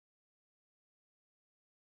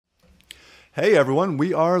Hey everyone,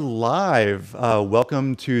 we are live.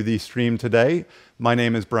 Welcome to the stream today. My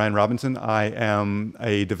name is Brian Robinson. I am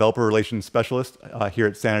a developer relations specialist here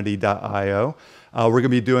at Sanity.io. We're going to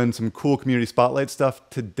be doing some cool community spotlight stuff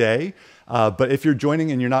today. But if you're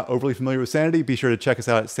joining and you're not overly familiar with Sanity, be sure to check us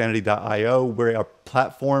out at Sanity.io. We're a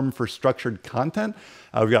platform for structured content.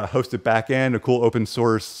 We've got a hosted backend, a cool open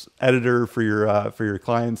source editor for your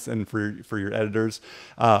clients and for your editors.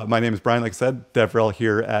 My name is Brian, like I said, DevRel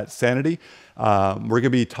here at Sanity. We're going to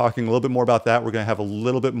be talking a little bit more about that. We're going to have a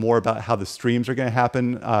little bit more about how the streams are going to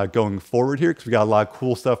happen going forward here, because we got a lot of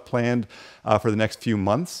cool stuff planned for the next few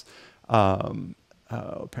months.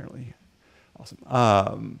 Apparently,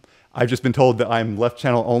 awesome. I've just been told that I'm left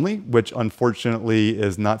channel only, which unfortunately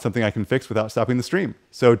is not something I can fix without stopping the stream.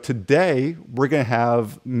 So today we're going to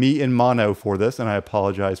have me in mono for this, and I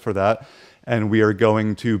apologize for that. And we are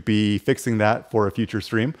going to be fixing that for a future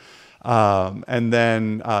stream. And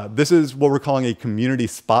then this is what we're calling a community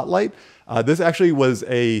spotlight. This actually was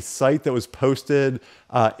a site that was posted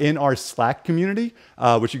in our Slack community,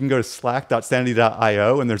 which you can go to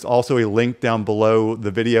slack.sanity.io, and there's also a link down below the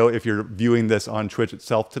video if you're viewing this on Twitch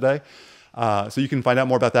itself today. So you can find out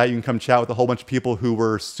more about that. You can come chat with a whole bunch of people who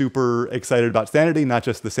were super excited about Sanity, not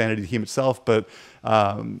just the Sanity team itself, but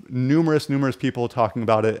numerous people talking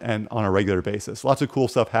about it and on a regular basis. Lots of cool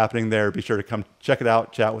stuff happening there. Be sure to come check it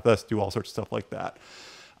out, chat with us, do all sorts of stuff like that.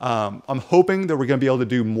 I'm hoping that we're going to be able to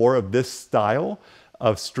do more of this style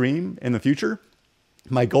of stream in the future.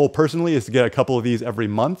 My goal personally is to get a couple of these every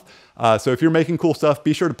month. So if you're making cool stuff,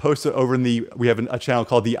 be sure to post it over in we have a channel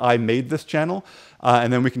called the I Made This channel.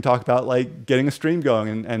 And then we can talk about like getting a stream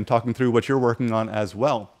going and talking through what you're working on as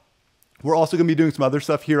well. We're also going to be doing some other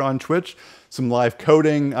stuff here on Twitch, some live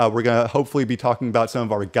coding. We're going to hopefully be talking about some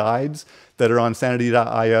of our guides that are on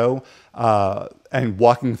sanity.io and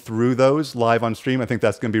walking through those live on stream. I think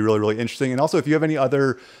that's going to be really interesting. And also, if you have any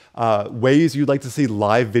other ways you'd like to see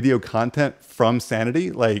live video content from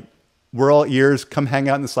Sanity, like we're all ears. Come hang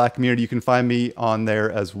out in the Slack community. You can find me on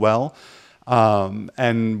there as well.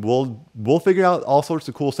 And we'll figure out all sorts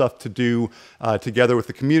of cool stuff to do together with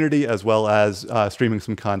the community, as well as streaming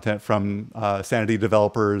some content from Sanity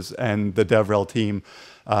developers and the DevRel team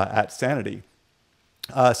at Sanity.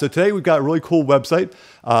 So today we've got a really cool website,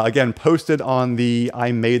 again, posted on the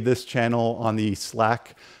I Made This channel on the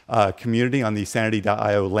Slack community, on the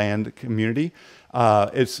Sanity.io land community.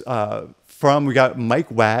 We got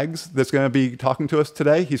Mike Wags that's going to be talking to us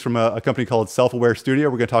today. He's from a company called Self-Aware Studio.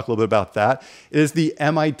 We're going to talk a little bit about that. It is the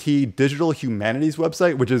MIT Digital Humanities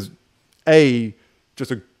website, which is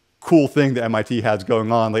just a cool thing that MIT has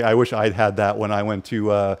going on. Like I wish I'd had that when I went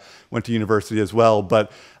to university as well.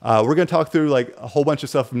 But we're going to talk through like a whole bunch of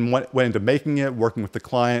stuff and what went into making it, working with the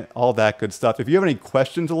client, all that good stuff. If you have any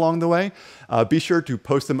questions along the way, be sure to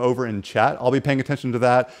post them over in chat. I'll be paying attention to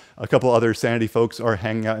that. A couple other Sanity folks are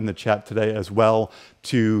hanging out in the chat today as well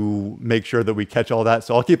to make sure that we catch all that.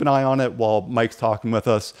 So I'll keep an eye on it while Mike's talking with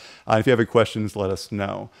us. If you have any questions, let us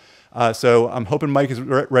know. So I'm hoping Mike is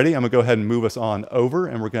ready. I'm gonna go ahead and move us on over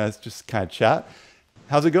and we're gonna just kind of chat.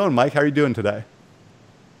 How's it going, Mike? How are you doing today?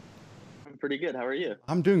 I'm pretty good. How are you?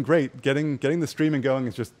 I'm doing great. Getting the streaming going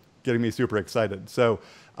is just getting me super excited. So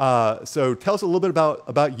so tell us a little bit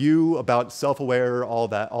about you, about Self-Aware, all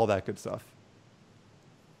that good stuff.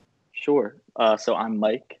 Sure. So I'm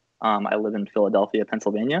Mike. I live in Philadelphia,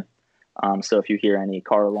 Pennsylvania. So if you hear any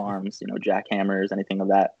car alarms, jackhammers, anything of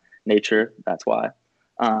that nature, that's why.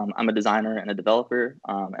 I'm a designer and a developer,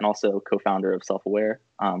 and also co-founder of Self-Aware.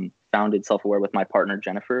 Founded Self-Aware with my partner,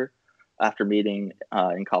 Jennifer, after meeting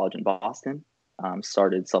in college in Boston.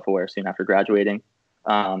 Started Self-Aware soon after graduating.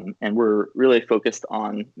 And we're really focused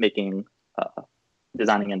on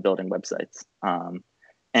designing and building websites.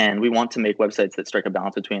 And we want to make websites that strike a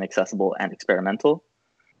balance between accessible and experimental.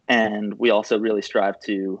 And we also really strive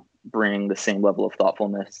to bring the same level of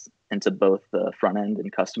thoughtfulness into both the front end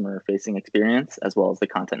and customer facing experience, as well as the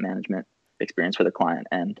content management experience for the client.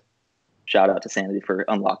 And shout out to Sanity for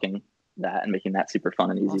unlocking that and making that super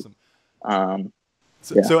fun and easy. Awesome.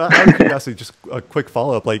 Yeah. So out of curiosity, just a quick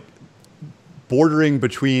follow-up, like bordering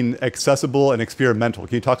between accessible and experimental.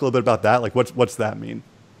 Can you talk a little bit about that? Like what's that mean?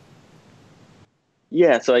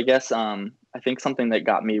 Yeah. So I guess I think something that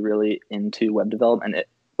got me really into web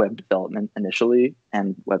development initially,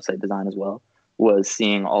 and website design as well, was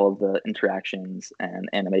seeing all of the interactions and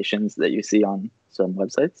animations that you see on some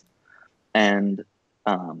websites. And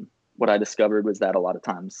what I discovered was that a lot of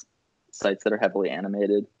times sites that are heavily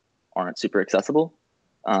animated aren't super accessible.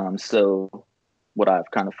 So what I've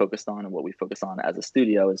kind of focused on, and what we focus on as a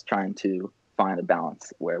studio, is trying to find a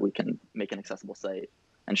balance where we can make an accessible site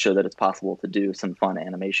and show that it's possible to do some fun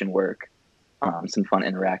animation work some fun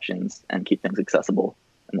interactions and keep things accessible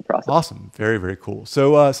in the process. Awesome. Very, very cool.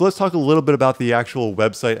 So let's talk a little bit about the actual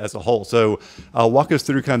website as a whole. So walk us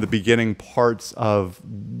through kind of the beginning parts of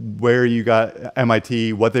where you got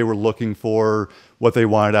MIT, what they were looking for, what they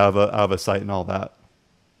wanted out of a site and all that.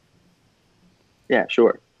 Yeah,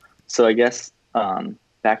 sure. So I guess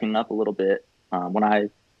backing up a little bit,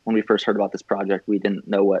 when we first heard about this project, we didn't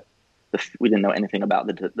know anything about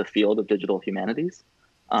the field of digital humanities,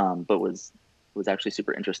 but was actually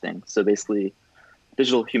super interesting. So basically,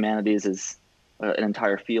 digital humanities is an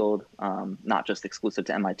entire field, not just exclusive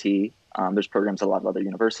to MIT. There's programs at a lot of other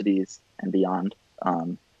universities and beyond,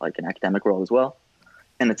 like an academic world as well.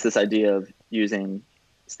 And it's this idea of using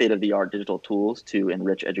state-of-the-art digital tools to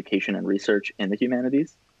enrich education and research in the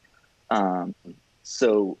humanities.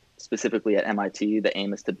 So specifically at MIT, the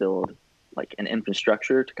aim is to build like an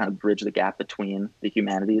infrastructure to kind of bridge the gap between the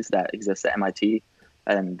humanities that exists at MIT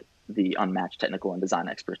and the unmatched technical and design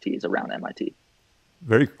expertise around MIT.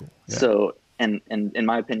 Very cool. Yeah. So, and in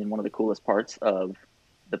my opinion, one of the coolest parts of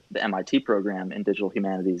the MIT program in digital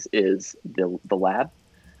humanities is the lab,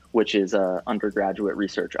 which is a undergraduate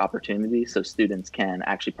research opportunity. So students can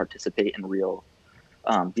actually participate in real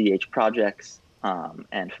DH projects,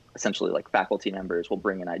 and essentially like faculty members will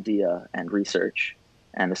bring an idea and research,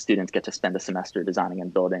 and the students get to spend a semester designing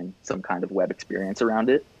and building some kind of web experience around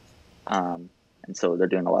it. And so they're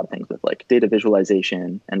doing a lot of things with like data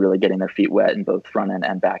visualization and really getting their feet wet in both front end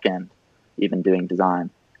and back end, even doing design.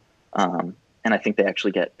 And I think they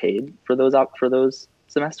actually get paid for those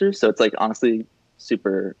semesters. So it's like honestly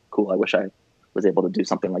super cool. I wish I was able to do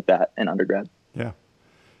something like that in undergrad. Yeah.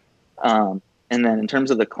 And then in terms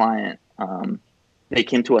of the client, they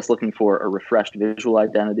came to us looking for a refreshed visual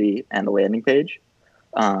identity and a landing page.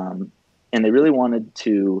 And they really wanted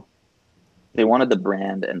the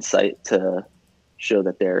brand and site to show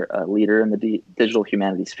that they're a leader in the digital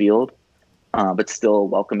humanities field, but still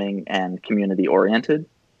welcoming and community oriented,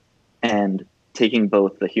 and taking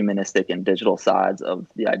both the humanistic and digital sides of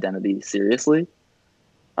the identity seriously.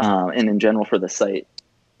 And in general, for the site,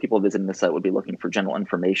 people visiting the site would be looking for general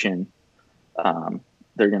information.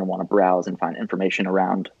 They're going to want to browse and find information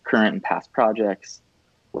around current and past projects,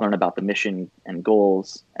 learn about the mission and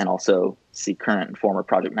goals, and also see current and former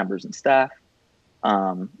project members and staff.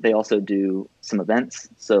 They also do some events.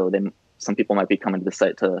 So some people might be coming to the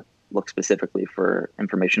site to look specifically for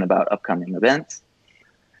information about upcoming events.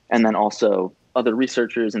 And then also other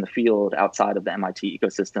researchers in the field outside of the MIT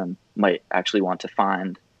ecosystem might actually want to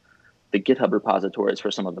find the GitHub repositories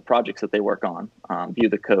for some of the projects that they work on, view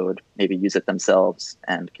the code, maybe use it themselves,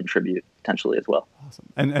 and contribute potentially as well. Awesome.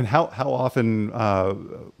 And how often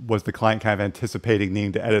was the client kind of anticipating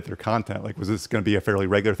needing to edit their content? Like, was this going to be a fairly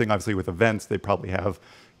regular thing? Obviously, with events, they probably have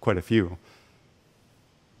quite a few.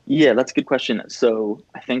 Yeah, that's a good question. So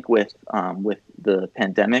I think with the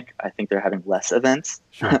pandemic, I think they're having less events.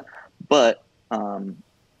 Sure. But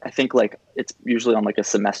I think like it's usually on like a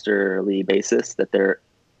semesterly basis that they're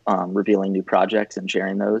revealing new projects and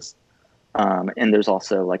sharing those. And there's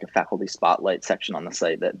also like a faculty spotlight section on the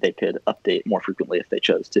site that they could update more frequently if they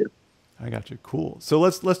chose to. I got you. Cool. So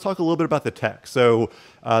let's talk a little bit about the tech. So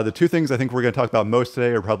the two things I think we're going to talk about most today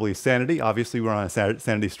are probably Sanity. Obviously, we're on a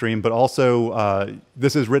Sanity stream, but also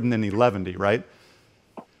this is written in 11D, right?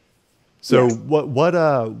 So yes.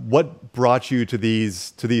 What brought you to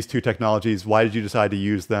these two technologies? Why did you decide to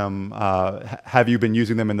use them? Have you been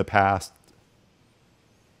using them in the past?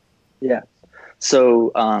 Yeah.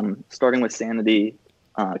 So starting with Sanity,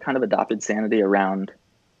 kind of adopted Sanity around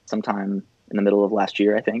sometime in the middle of last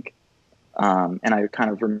year, I think. And I kind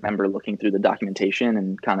of remember looking through the documentation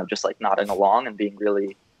and kind of just like nodding along and being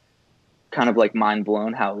really kind of like mind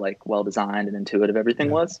blown how like well designed and intuitive everything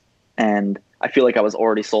was. And I feel like I was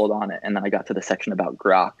already sold on it. And then I got to the section about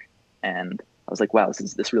Grok and I was like, wow,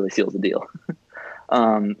 this really seals the deal.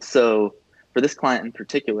 So for this client in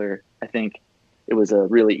particular, I think it was a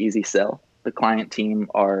really easy sell. The client team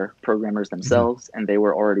are programmers themselves, and they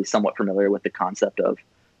were already somewhat familiar with the concept of,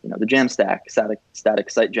 the Jamstack, static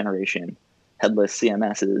site generation, headless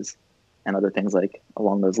CMSs, and other things like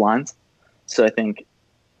along those lines. So I think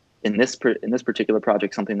in this particular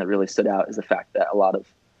project, something that really stood out is the fact that a lot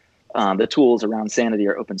of the tools around Sanity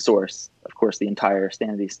are open source. Of course, the entire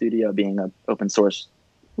Sanity Studio being an open source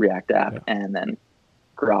React app, and then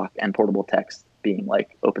Grok and Portable Text being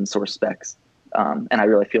like open source specs. And I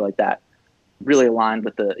really feel like that really aligned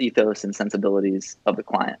with the ethos and sensibilities of the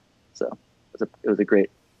client. So it was a great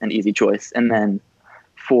and easy choice. And then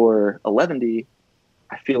for 11D,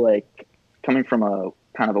 I feel like coming from a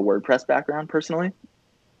kind of a WordPress background personally,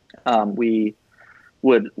 we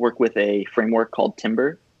would work with a framework called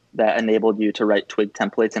Timber. that enabled you to write Twig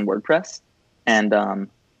templates in WordPress. And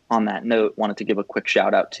on that note, wanted to give a quick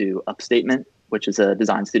shout out to Upstatement, which is a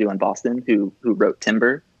design studio in Boston who wrote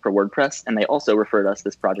Timber for WordPress, and they also referred us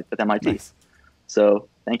this project with MIT. Nice. So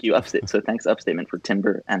thank you, thanks Upstatement for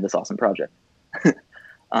Timber and this awesome project.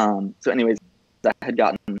 So anyways, I had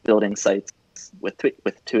gotten building sites with Twig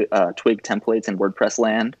templates in WordPress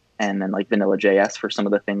land, and then like vanilla JS for some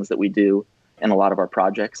of the things that we do in a lot of our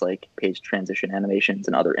projects, like page transition animations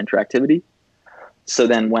and other interactivity. So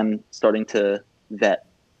then when starting to vet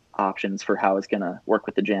options for how I was going to work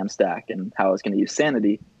with the Jamstack and how I was going to use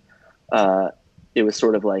Sanity, it was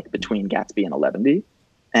sort of like between Gatsby and 11D.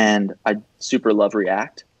 And I super love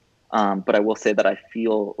React. But I will say that I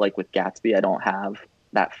feel like with Gatsby, I don't have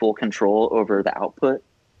that full control over the output.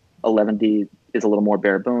 11D is a little more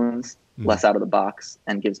bare bones, less out of the box,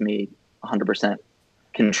 and gives me 100%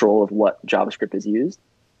 control of what JavaScript is used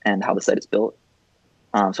and how the site is built.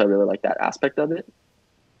 So I really like that aspect of it.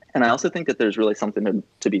 And I also think that there's really something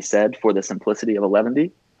to be said for the simplicity of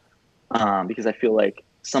 11D, because I feel like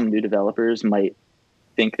some new developers might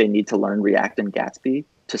think they need to learn React and Gatsby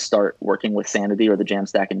to start working with Sanity or the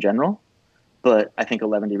Jamstack in general. But I think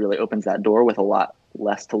 11D really opens that door with a lot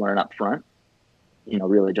less to learn up front. You know,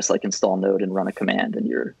 really just like install Node and run a command and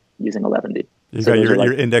you're using 11D. You got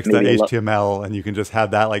your index.html and you can just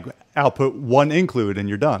have that like output one include and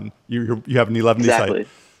you're done. You have an 11D exactly.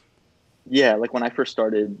 site. Yeah, like when I first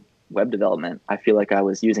started web development, I feel like I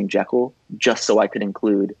was using Jekyll just so I could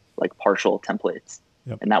include like partial templates.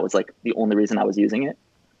 Yep. And that was like the only reason I was using it.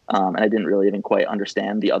 And I didn't really even quite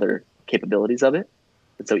understand the other capabilities of it.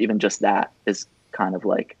 And so even just that is kind of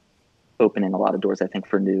like opening a lot of doors, I think,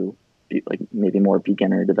 for new, like maybe more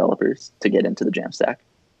beginner developers to get into the Jamstack.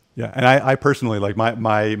 Yeah, and I personally, like my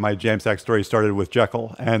Jamstack story started with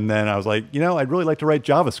Jekyll, and then I was like, you know, I'd really like to write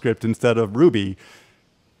JavaScript instead of Ruby.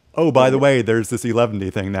 Oh, by the way, there's this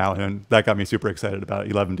 11D thing now, and that got me super excited about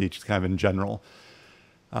 11D just kind of in general.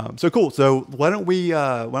 So cool. So why don't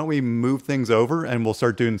we move things over and we'll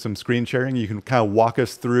start doing some screen sharing. You can kind of walk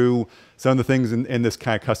us through some of the things in this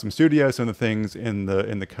kind of custom studio, some of the things in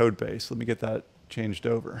the code base. Let me get that changed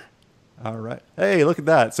over. All right. Hey, look at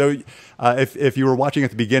that. So if you were watching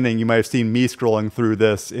at the beginning, you might have seen me scrolling through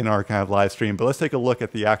this in our kind of live stream, but let's take a look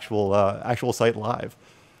at the actual site live.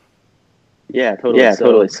 Yeah, totally. Yeah,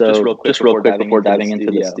 totally. So just real quick before diving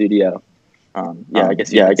into the studio. I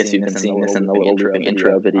guess you've been seeing this in the little looping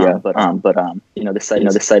intro video. But you know, the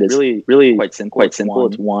site is really quite simple. It's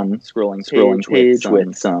one scrolling page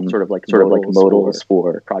with some sort of like modals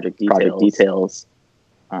for project details.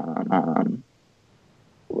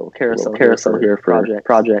 A little carousel here for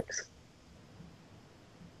projects,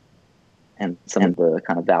 and some of the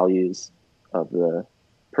kind of values of the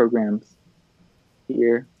programs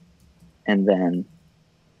here, and then,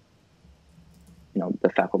 you know, the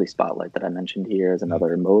faculty spotlight that I mentioned here is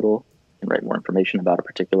another modal. You can write more information about a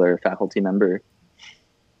particular faculty member,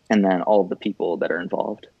 and then all of the people that are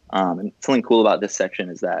involved. And something cool about this section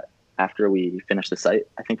is that after we finished the site,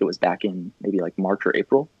 I think it was back in maybe like March or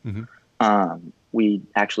April, we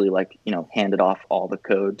actually handed off all the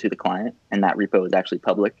code to the client, and that repo is actually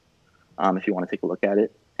public if you want to take a look at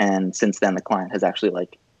it. And since then, the client has actually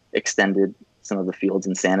like extended some of the fields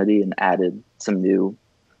in Sanity and added some new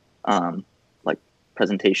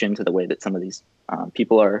presentation to the way that some of these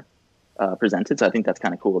people are presented. So I think that's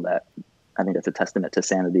kind of cool. That I think that's a testament to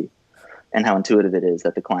Sanity and how intuitive it is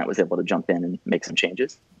that the client was able to jump in and make some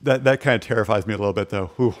changes. That kind of terrifies me a little bit, though.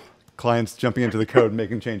 Whew. Clients jumping into the code and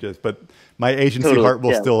making changes, but my agency heart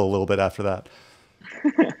will still a little bit after that.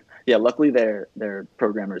 Yeah, luckily they're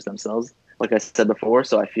programmers themselves, like I said before,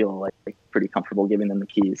 so I feel like pretty comfortable giving them the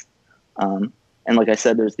keys. And like I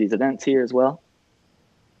said, there's these events here as well.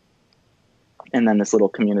 And then this little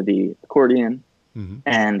community accordion.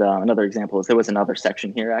 And another example is there was another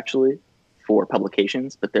section here actually for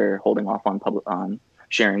publications, but they're holding off on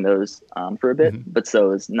sharing those for a bit. But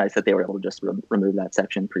so it's nice that they were able to just remove that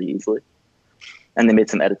section pretty easily. And they made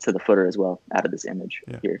some edits to the footer as well, added this image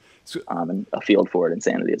here, and a field for it in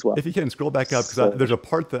Sanity as well. If you can scroll back up, because there's a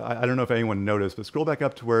part that I don't know if anyone noticed, but scroll back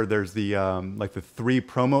up to where there's the like the 3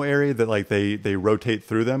 promo area that like they rotate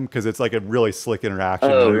through them, because it's like a really slick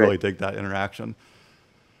interaction. I really dig that interaction.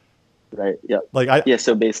 Right. Yeah. Like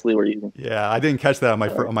so basically we're using. Yeah, I didn't catch that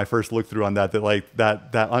on my first look through on that. That like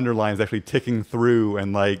that underline is actually ticking through,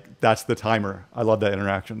 and like that's the timer. I love that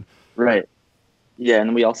interaction. Right. Yeah,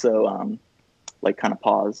 and we also kind of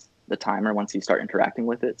pause the timer once you start interacting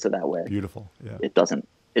with it, so that way beautiful. Yeah. It doesn't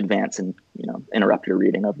advance and interrupt your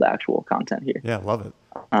reading of the actual content here. Yeah, love it.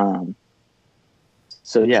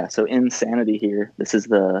 So in Sanity here, this is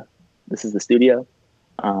the studio.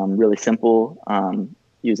 Really simple,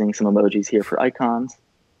 using some emojis here for icons,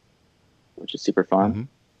 which is super fun.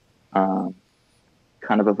 Mm-hmm. Um,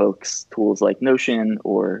 Kind of evokes tools like Notion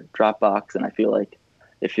or Dropbox, and I feel like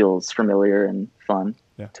it feels familiar and fun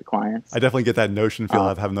Yeah. to clients. I definitely get that Notion feel Um,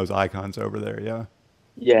 of having those icons over there. Yeah.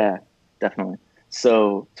 yeah, definitely.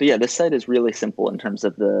 So yeah, this site is really simple in terms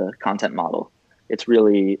of the content model. It's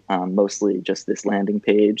really mostly just this landing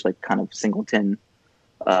page, like kind of singleton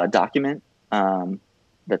document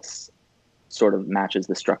that's sort of matches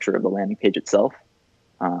the structure of the landing page itself.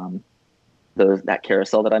 Um, that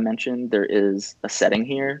carousel that I mentioned, there is a setting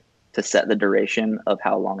here to set the duration of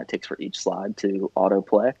how long it takes for each slide to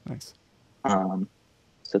autoplay. Nice. Um,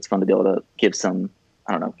 so it's fun to be able to give some,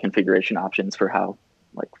 I don't know, configuration options for how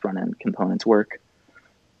like front end components work.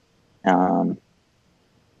 Um,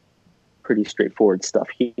 Pretty straightforward stuff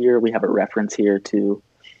here. We have a reference here to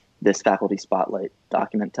this faculty spotlight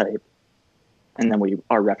document type. And then we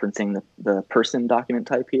are referencing the person document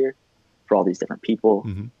type here for all these different people.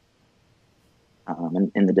 Mm-hmm.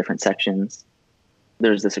 In the different sections.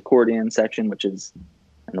 There's this accordion section, which is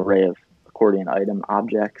an array of accordion item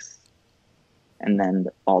objects, and then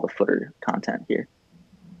all the footer content here,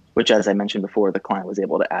 which, as I mentioned before, the client was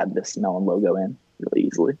able to add this Melon logo in really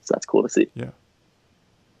easily. So that's cool to see. Yeah.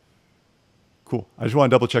 Cool. I just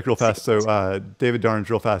want to double check real fast. So, David Darns,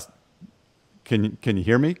 real fast. Can you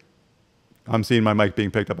hear me? I'm seeing my mic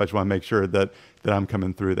being picked up. I just want to make sure that I'm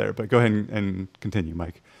coming through there. But go ahead and continue,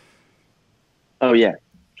 Mike. Oh yeah,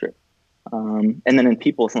 sure. And then in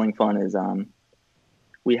people, something fun is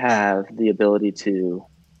we have the ability to,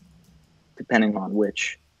 depending on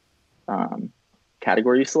which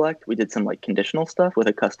category you select, we did some like conditional stuff with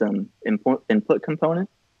a custom input component.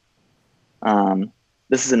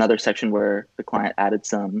 This is another section where the client added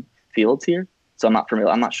some fields here. So I'm not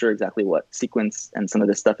familiar. I'm not sure exactly what sequence and some of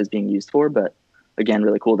this stuff is being used for, but again,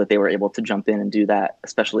 really cool that they were able to jump in and do that,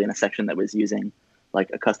 especially in a section that was using like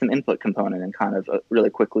a custom input component and kind of really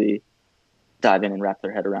quickly dive in and wrap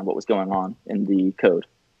their head around what was going on in the code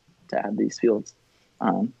to add these fields.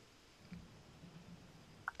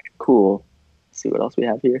 Cool. Let's see what else we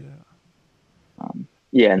have here.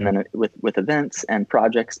 Yeah, and then with events and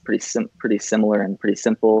projects, pretty similar and pretty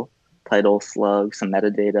simple. Title, slug, some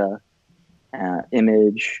metadata,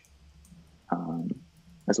 image,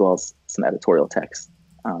 as well as some editorial text.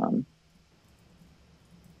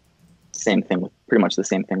 Pretty much the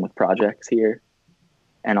same thing with projects here,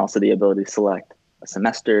 and also the ability to select a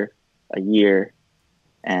semester, a year,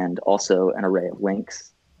 and also an array of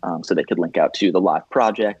links, so they could link out to the live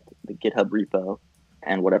project, the GitHub repo,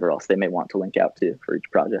 and whatever else they may want to link out to for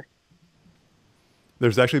each project.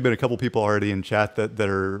 There's actually been a couple people already in chat that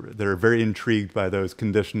are very intrigued by those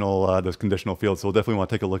conditional fields. So we'll definitely want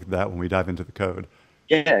to take a look at that when we dive into the code.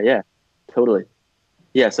 Yeah, totally.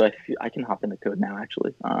 Yeah, so I can hop into code now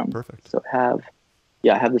actually. Perfect. So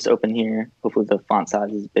I have this open here. Hopefully the font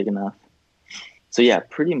size is big enough. So yeah,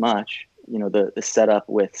 pretty much, the setup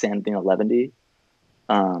with Sanity 11D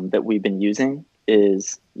that we've been using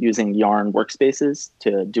is using Yarn workspaces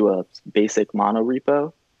to do a basic mono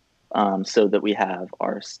repo, so that we have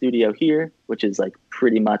our studio here, which is like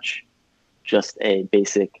pretty much just a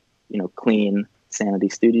basic, clean Sanity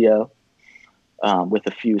studio, with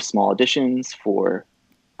a few small additions for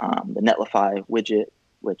the Netlify widget,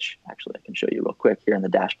 which actually I can show you real quick here in the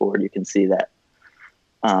dashboard. You can see that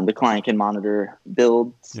the client can monitor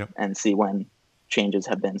builds and see when changes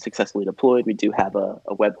have been successfully deployed. We do have a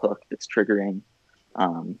webhook that's triggering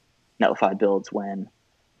Netlify builds when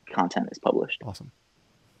content is published. Awesome.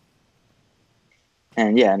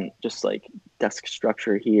 And yeah, and just like desk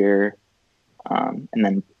structure here, and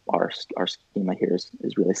then our schema here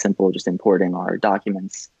is really simple, just importing our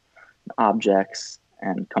documents, objects,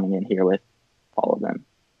 and coming in here with all of them.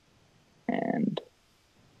 And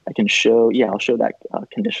I can I'll show that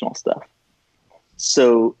conditional stuff.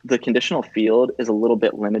 So the conditional field is a little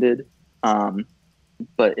bit limited,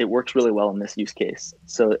 but it works really well in this use case.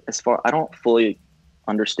 So I don't fully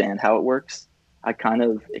understand how it works. It kind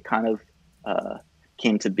of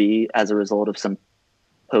came to be as a result of some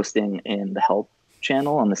posting in the help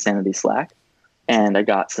channel on the Sanity Slack. And I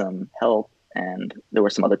got some help, and there were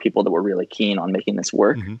some other people that were really keen on making this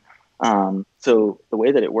work. Mm-hmm. So the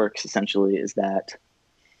way that it works essentially is that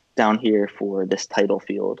down here for this title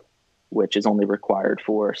field, which is only required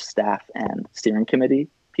for staff and steering committee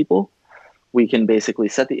people, we can basically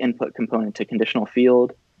set the input component to conditional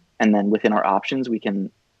field. And then within our options, we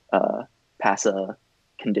can pass a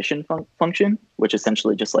condition function, which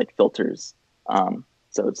essentially just like filters.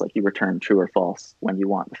 So it's like you return true or false when you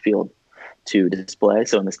want the field to display.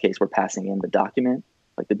 So in this case, we're passing in the document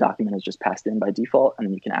like the document is just passed in by default, and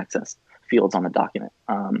then you can access fields on the document.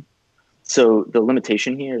 So the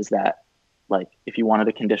limitation here is that, like, if you wanted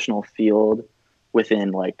a conditional field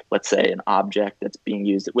within, like, let's say an object that's being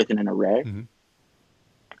used within an array, Mm-hmm.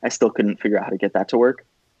 I still couldn't figure out how to get that to work.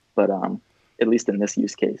 But at least in this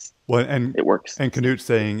use case, Well, it works. and Knut's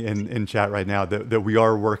saying in chat right now that we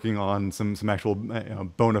are working on some actual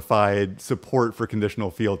bona fide support for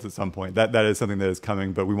conditional fields at some point. That is something that is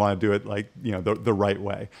coming, but we want to do it like the right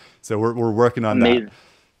way. So we're working on that. Amazing.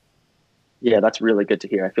 Yeah, that's really good to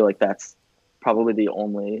hear. I feel like that's probably the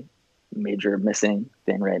only major missing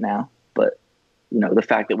thing right now. But the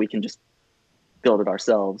fact that we can just build it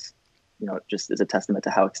ourselves, it just is a testament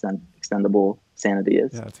to how extendable Sanity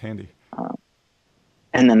is. Yeah, it's handy.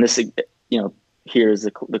 And then this, here's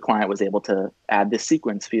the client was able to add this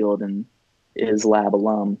sequence field, and is lab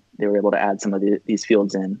alum. They were able to add some of these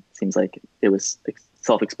fields in. Seems like it was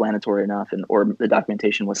self-explanatory enough, or the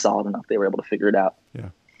documentation was solid enough. They were able to figure it out. Yeah.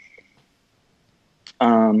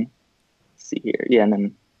 Let's see here. Yeah, and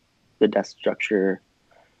then the desk structure.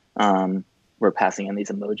 We're passing in these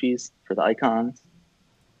emojis for the icons.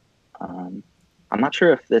 I'm not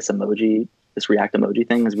sure if this React emoji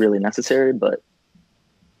thing is really necessary, but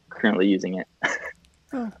currently using it.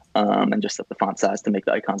 And just set the font size to make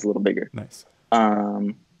the icons a little bigger. Nice.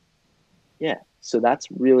 Yeah, so that's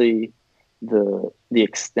really the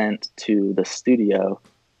extent to the studio.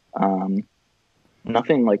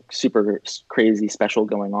 Nothing like super crazy special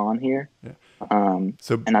going on here. Yeah. And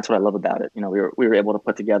that's what I love about it. We were able to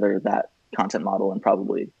put together that content model in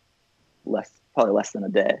probably less than a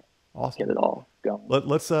day. Awesome. Get it all going.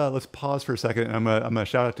 Let's pause for a second, and I'm gonna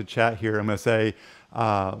shout out to chat here. I'm gonna say,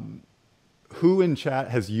 who in chat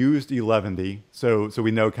has used Eleventy, so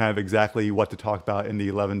we know kind of exactly what to talk about in the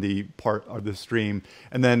Eleventy part of the stream,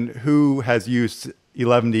 and then who has used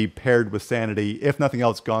Eleventy paired with Sanity, if nothing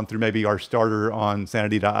else, gone through maybe our starter on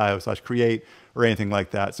sanity.io/create or anything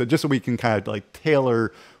like that. So just so we can kind of like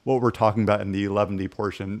tailor what we're talking about in the Eleventy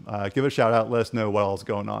portion, give a shout out, let us know what all's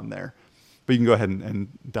going on there. But you can go ahead and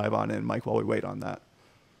dive on in, Mike, while we wait on that.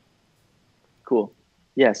 Cool.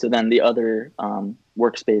 Yeah, so then the other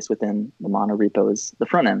workspace within the Mono repo is the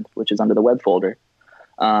front end, which is under the web folder,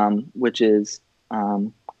 which is,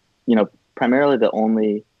 primarily the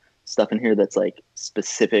only stuff in here that's like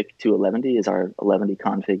specific to Eleventy is our Eleventy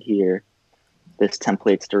config here, this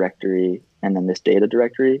templates directory, and then this data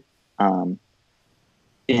directory.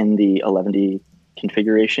 In the Eleventy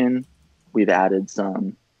configuration, we've added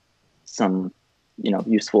some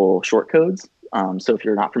useful shortcodes. So if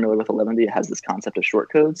you're not familiar with Eleventy, it has this concept of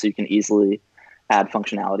shortcodes, so you can easily add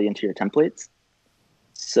functionality into your templates.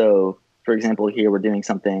 So for example, here we're doing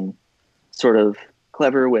something sort of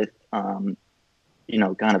clever with,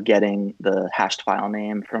 kind of getting the hashed file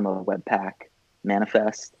name from a Webpack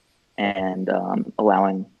manifest and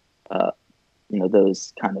allowing,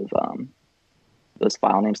 those kind of those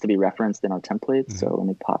file names to be referenced in our templates. Mm-hmm. So let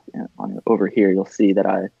me pop on over here. You'll see that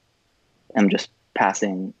I am just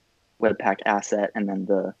passing Webpack asset and then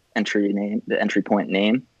the entry point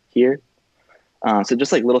name here. So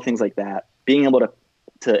just like little things like that, being able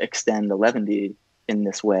to extend Eleventy in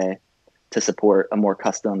this way to support a more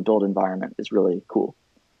custom build environment is really cool.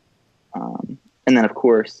 And then of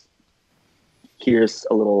course, here's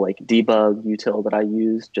a little like debug util that I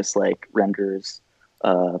use, just like renders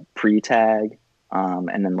pre-tag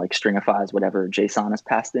and then like stringifies whatever JSON is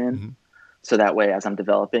passed in. Mm-hmm. So that way, as I'm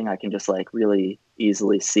developing, I can just like really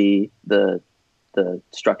easily see the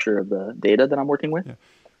structure of the data that I'm working with. Yeah.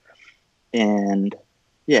 And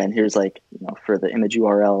here's like, for the image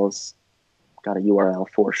URLs, got a URL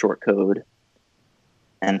for shortcode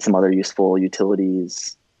and some other useful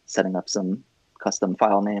utilities, setting up some custom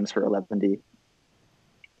file names for Eleventy.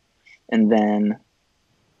 And then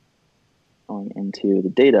going into the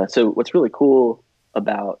data. So what's really cool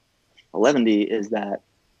about Eleventy is that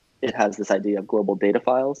it has this idea of global data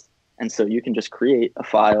files. And so you can just create a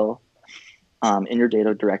file in your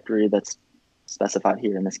data directory that's specified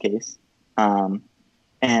here in this case.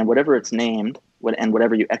 And whatever it's named, and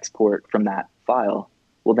whatever you export from that file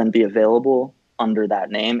will then be available under that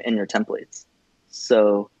name in your templates.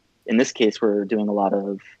 So in this case, we're doing a lot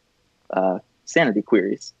of Sanity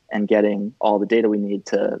queries and getting all the data we need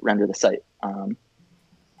to render the site.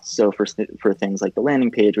 So for things like the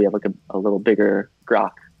landing page, we have like a little bigger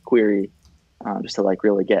Grok query just to like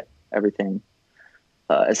really get everything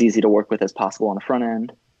as easy to work with as possible on the front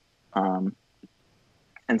end.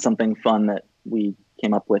 And something fun that we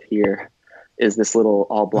came up with here is this little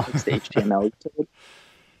all blocks to HTML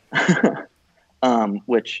utility,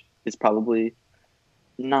 which is probably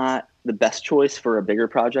not the best choice for a bigger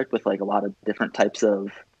project with like a lot of different types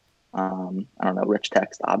of I don't know, rich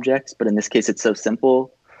text objects. But in this case, it's so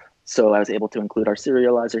simple. So I was able to include our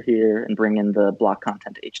serializer here and bring in the block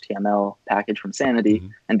content HTML package from Sanity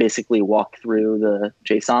and basically walk through the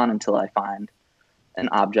JSON until I find an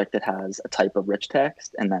object that has a type of rich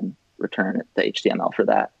text and then return it to HTML for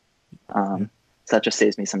that. So that just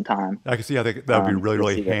saves me some time. I can see how that would be really, You'll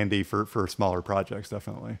really see that. handy for smaller projects,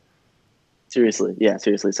 definitely. Seriously, yeah,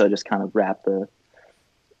 seriously. So I just kind of wrap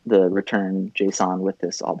the return JSON with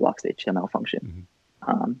this all blocks HTML function.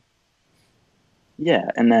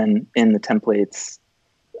 Yeah, and then in the templates,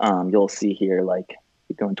 you'll see here, like,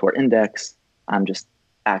 you go into our index, I'm just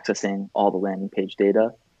accessing all the landing page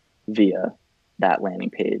data via that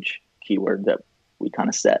landing page keyword that we kind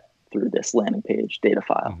of set through this landing page data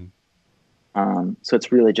file. So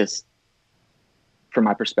it's really just, from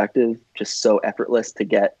my perspective, just so effortless to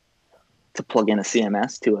get to plug in a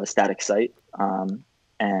CMS to a static site,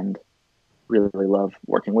 and really love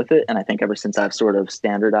working with it. And I think ever since I've sort of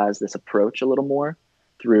standardized this approach a little more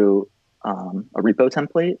through a repo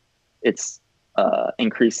template, it's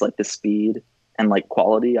increased like the speed and like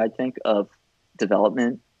quality, I think, of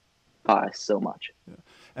development by so much. Yeah.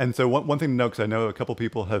 And so one thing to note, because I know a couple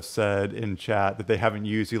people have said in chat that they haven't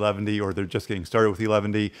used 11D or they're just getting started with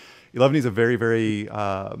 11D. 11D is a very, very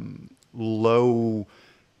low.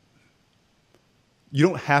 You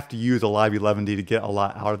don't have to use a live 11D to get a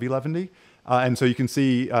lot out of 11D. And so you can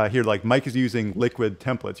see here, like Mike is using liquid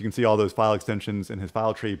templates. You can see all those file extensions in his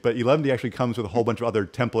file tree, but 11D actually comes with a whole bunch of other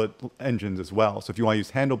template engines as well. So if you want to use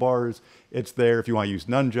handlebars, it's there. If you want to use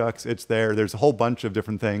nunchucks, it's there. There's a whole bunch of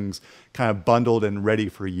different things kind of bundled and ready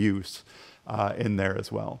for use in there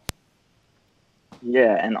as well.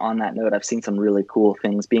 Yeah, and on that note, I've seen some really cool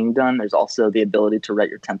things being done. There's also the ability to write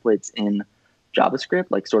your templates in JavaScript,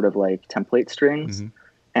 like sort of like template strings.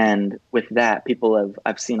 And with that,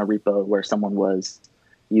 I've seen a repo where someone was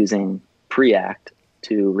using Preact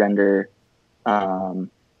to render all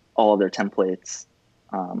of their templates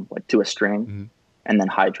like to a string, and then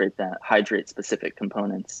hydrate specific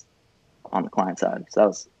components on the client side. So that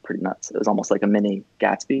was pretty nuts. It was almost like a mini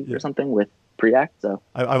Gatsby or something with Preact. So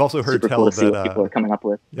I've also heard super tell cool to see that what people are coming up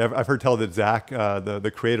with. Yeah, I've heard tell that Zach,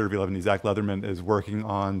 the creator of 11D, Zach Leatherman, is working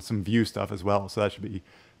on some Vue stuff as well. So that should be.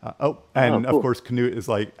 Cool. Of course, Knut is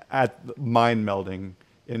like at mind melding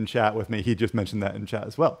in chat with me. He just mentioned that in chat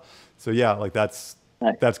as well. So yeah, like that's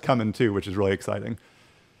coming too, which is really exciting.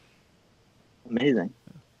 Amazing.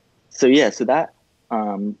 So yeah, so that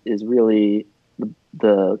is really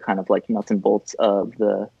the kind of like nuts and bolts of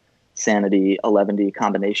the Sanity 11D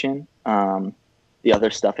combination. The other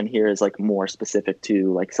stuff in here is like more specific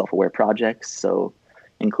to like self-aware projects. So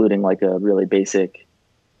including like a really basic,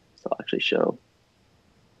 so I'll actually show.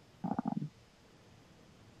 Let's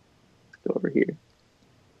go over here.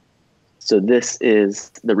 So this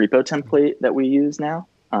is the repo template that we use now.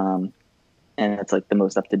 And it's like the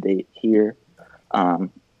most up to date here.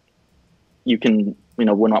 You can,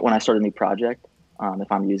 when I start a new project,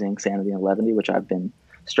 if I'm using Sanity and 11D, which I've been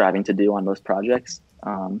striving to do on most projects,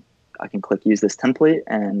 I can click use this template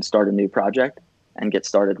and start a new project and get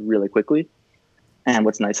started really quickly. And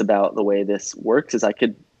what's nice about the way this works is I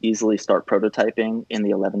could easily start prototyping in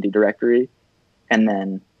the 11D directory and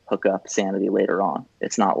then hook up Sanity later on.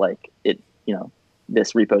 It's not like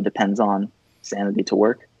this repo depends on Sanity to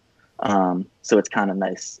work. So it's kind of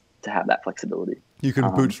nice to have that flexibility. You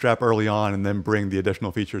can bootstrap early on and then bring the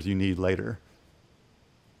additional features you need later.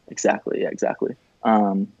 Exactly. Yeah, exactly.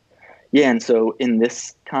 And so in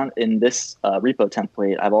this repo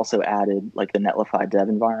template, I've also added like the Netlify dev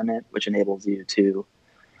environment, which enables you to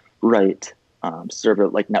write server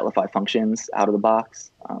like Netlify functions out of the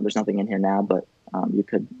box. There's nothing in here now, but you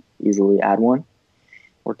could easily add one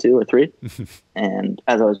or two or three. And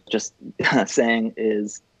as I was just saying,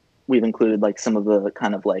 is we've included like some of the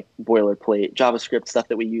kind of like boilerplate JavaScript stuff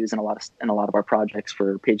that we use in a lot of our projects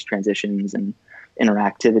for page transitions and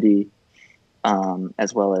interactivity,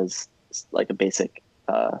 as well as like a basic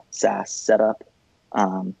SaaS setup,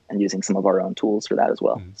 and using some of our own tools for that as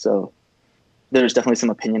well. So there's definitely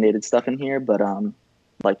some opinionated stuff in here, but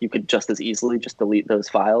like you could just as easily just delete those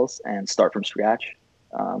files and start from scratch,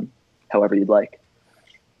 however you'd like.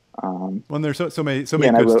 When there's so many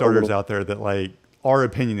good starters out there that like are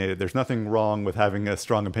opinionated, there's nothing wrong with having a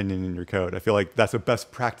strong opinion in your code. I feel like that's a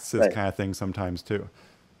best practices kind of thing sometimes too.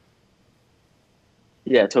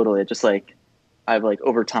 Yeah, totally. Just like I've like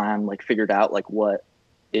over time like figured out like what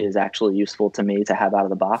is actually useful to me to have out of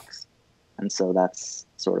the box, and so that's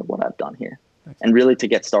sort of what I've done here. And really, to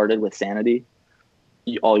get started with Sanity,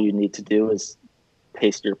 all you need to do is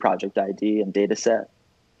paste your project ID and data set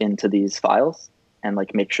into these files and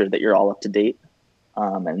like make sure that you're all up to date.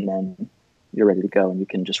 And then you're ready to go, and you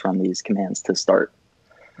can just run these commands to start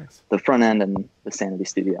Nice. the front end and the Sanity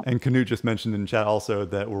Studio. And Canute just mentioned in chat also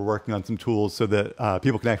that we're working on some tools so that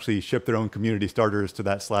people can actually ship their own community starters to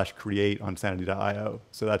that /create on sanity.io.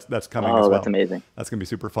 So that's coming as well. Oh, that's amazing. That's going to be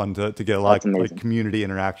super fun to get a lot of like community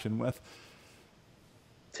interaction with.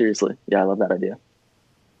 Seriously. Yeah, I love that idea.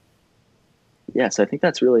 Yeah, so I think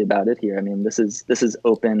that's really about it here. I mean, this is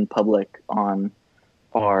open public on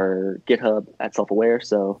our GitHub at Self-Aware,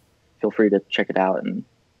 so feel free to check it out and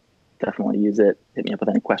definitely use it. Hit me up with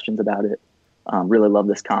any questions about it. Really love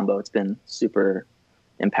this combo. It's been super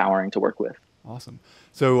empowering to work with. Awesome.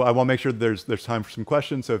 So I want to make sure there's time for some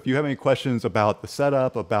questions. So if you have any questions about the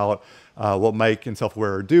setup, about what Mike and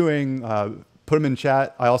Self-Aware are doing, put them in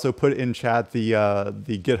chat. I also put in chat the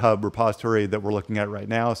GitHub repository that we're looking at right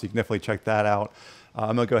now, so you can definitely check that out.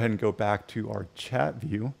 I'm gonna go ahead and go back to our chat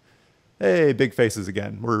view. Hey, big faces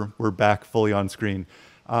again. We're back fully on screen.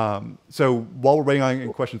 So while we're waiting on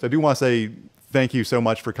any questions, I do want to say thank you so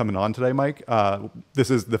much for coming on today, Mike.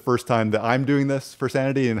 This is the first time that I'm doing this for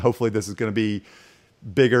Sanity, and hopefully this is going to be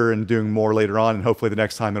bigger and doing more later on. And hopefully the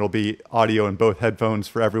next time it'll be audio in both headphones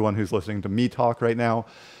for everyone who's listening to me talk right now.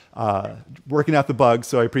 Working out the bugs,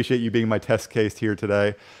 so I appreciate you being my test case here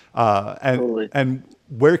today. Totally. And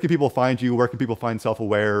where can people find you? Where can people find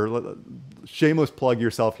Self-Aware? Shameless plug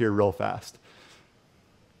yourself here real fast.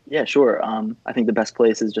 Yeah, sure. I think the best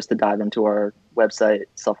place is just to dive into our website,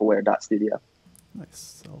 selfaware.studio.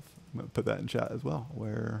 Nice. I'm going to put that in chat as well,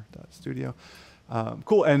 aware.studio.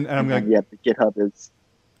 Cool. And I'm going to... Yeah, the GitHub is...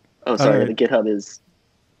 Oh, sorry. The GitHub is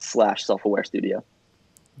 /selfaware studio.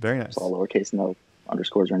 Very nice. It's all lowercase, no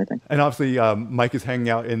underscores or anything. And obviously, Mike is hanging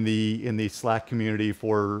out in the Slack community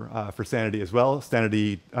for Sanity as well.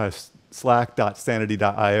 Sanity,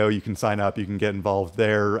 slack.sanity.io. You can sign up. You can get involved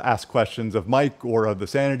there. Ask questions of Mike or of the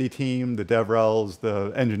Sanity team, the DevRels,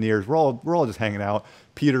 the engineers. We're all just hanging out.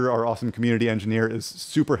 Peter, our awesome community engineer, is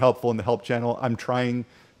super helpful in the help channel. I'm trying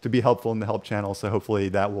to be helpful in the help channel, so hopefully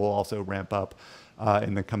that will also ramp up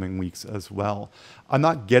in the coming weeks as well. I'm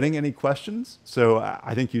not getting any questions, so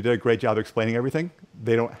I think you did a great job explaining everything.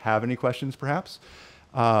 They don't have any questions, perhaps.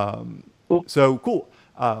 Cool. So cool.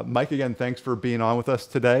 Mike, again, thanks for being on with us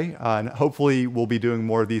today. And hopefully we'll be doing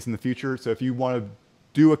more of these in the future. So if you want to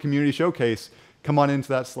do a community showcase, come on into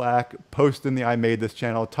that Slack, post in the I Made This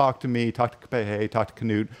channel, talk to me, talk to Kapehe, talk to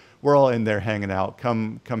Canute. We're all in there hanging out.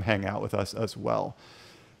 Come hang out with us as well.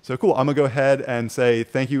 So cool. I'm going to go ahead and say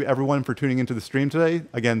thank you, everyone, for tuning into the stream today.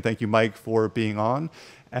 Again, thank you, Mike, for being on.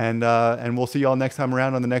 And we'll see you all next time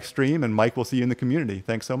around on the next stream. And Mike, we'll see you in the community.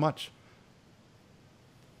 Thanks so much.